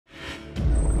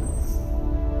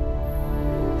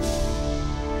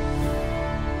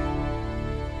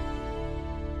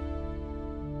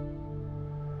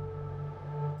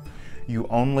You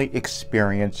only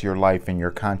experience your life in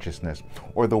your consciousness,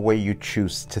 or the way you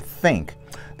choose to think.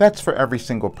 That's for every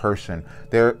single person.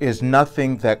 There is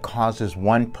nothing that causes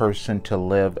one person to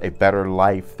live a better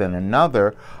life than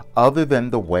another, other than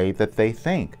the way that they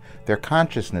think, their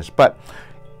consciousness. But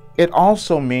it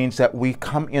also means that we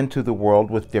come into the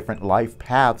world with different life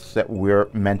paths that we're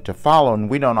meant to follow, and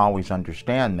we don't always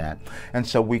understand that. And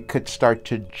so we could start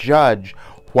to judge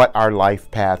what our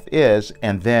life path is,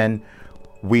 and then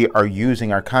we are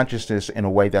using our consciousness in a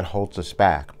way that holds us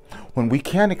back. When we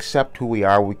can't accept who we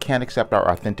are, we can't accept our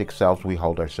authentic selves, we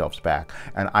hold ourselves back.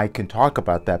 And I can talk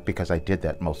about that because I did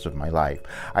that most of my life.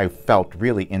 I felt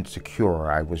really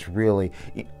insecure. I was really,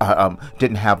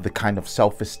 didn't have the kind of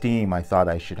self-esteem I thought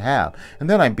I should have. And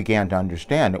then I began to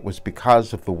understand it was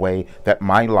because of the way that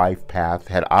my life path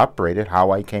had operated, how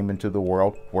I came into the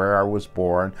world, where I was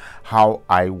born, how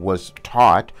I was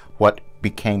taught, what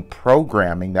became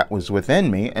programming that was within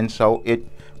me, and so it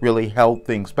really held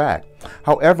things back.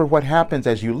 However, what happens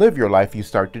as you live your life, you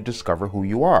start to discover who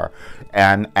you are.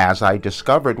 And as I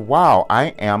discovered, wow, I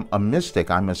am a mystic,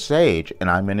 I'm a sage,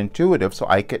 and I'm an intuitive, so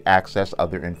I could access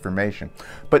other information.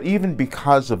 But even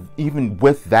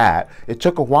with that, it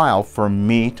took a while for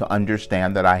me to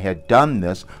understand that I had done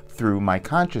this through my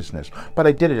consciousness. But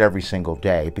I did it every single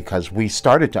day because we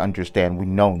started to understand, we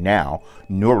know now,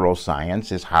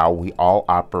 neuroscience is how we all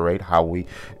operate, how we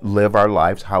live our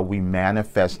lives, how we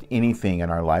manifest anything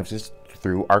in our lives is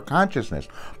through our consciousness.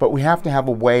 But we have to have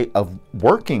a way of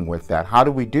working with that. How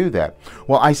do we do that?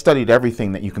 Well, I studied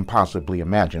everything that you can possibly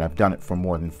imagine. I've done it for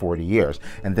more than 40 years.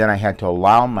 And then I had to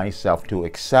allow myself to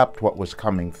accept what was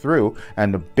coming through.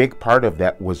 And a big part of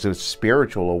that was a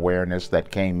spiritual awareness that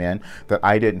came in that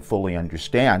I didn't fully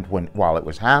understand while it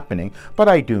was happening, but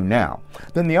I do now.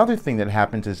 Then the other thing that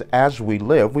happens is as we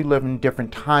live in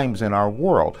different times in our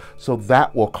world. So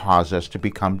that will cause us to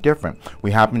become different. We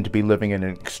happen to be living in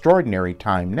an extraordinary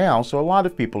time now, so a lot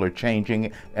of people are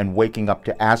changing and waking up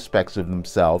to aspects of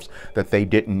themselves that they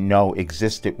didn't know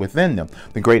existed within them.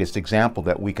 The greatest example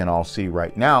that we can all see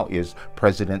right now is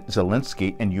President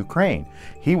Zelensky in Ukraine.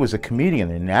 He was a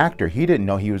comedian and an actor. He didn't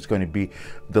know he was going to be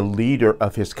the leader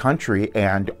of his country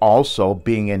and also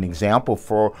being an example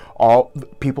for all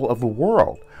people of the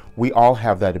world. We all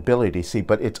have that ability, see,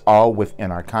 but it's all within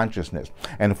our consciousness.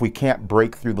 And if we can't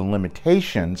break through the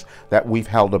limitations that we've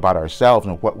held about ourselves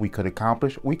and what we could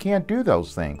accomplish, we can't do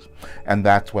those things. And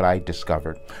that's what I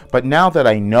discovered. But now that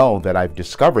I know that I've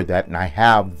discovered that and I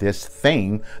have this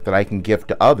thing that I can give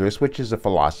to others, which is a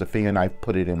philosophy, and I've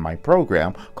put it in my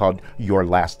program called Your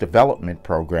Last Development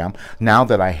Program. Now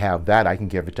that I have that, I can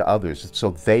give it to others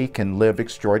so they can live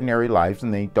extraordinary lives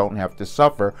and they don't have to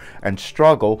suffer and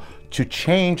struggle to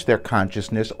change their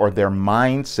consciousness or their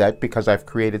mindset because I've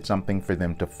created something for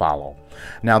them to follow.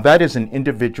 Now that is an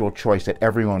individual choice that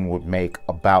everyone would make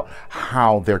about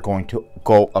how they're going to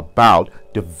go about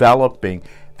developing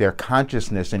their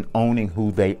consciousness and owning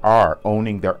who they are,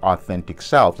 owning their authentic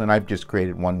selves. And I've just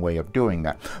created one way of doing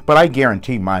that. But I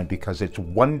guarantee mine because it's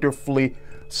wonderfully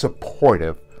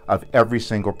supportive of every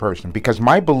single person, because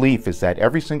my belief is that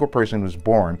every single person was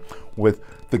born with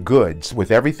the goods,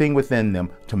 with everything within them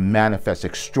to manifest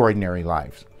extraordinary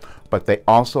lives. But they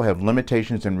also have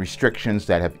limitations and restrictions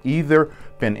that have either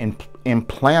been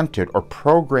implanted or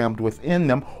programmed within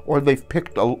them, or they've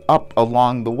picked up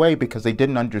along the way because they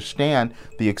didn't understand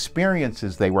the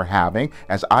experiences they were having,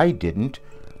 as I didn't,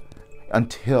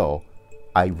 until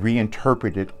I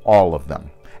reinterpreted all of them.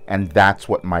 And that's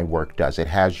what my work does. It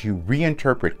has you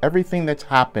reinterpret everything that's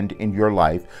happened in your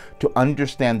life to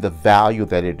understand the value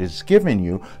that it has given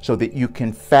you so that you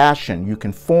can fashion, you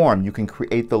can form, you can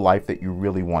create the life that you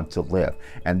really want to live.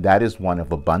 And that is one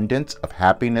of abundance, of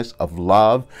happiness, of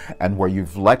love, and where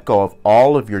you've let go of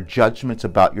all of your judgments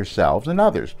about yourselves and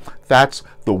others. That's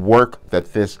the work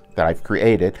that I've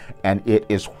created, and it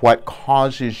is what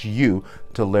causes you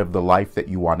to live the life that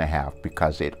you want to have,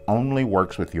 because it only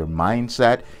works with your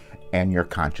mindset and your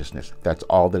consciousness. That's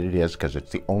all that it is, because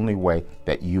it's the only way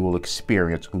that you will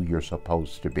experience who you're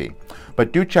supposed to be.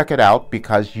 But do check it out,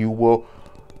 because you will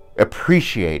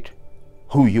appreciate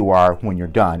who you are when you're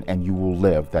done, and you will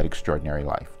live that extraordinary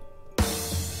life.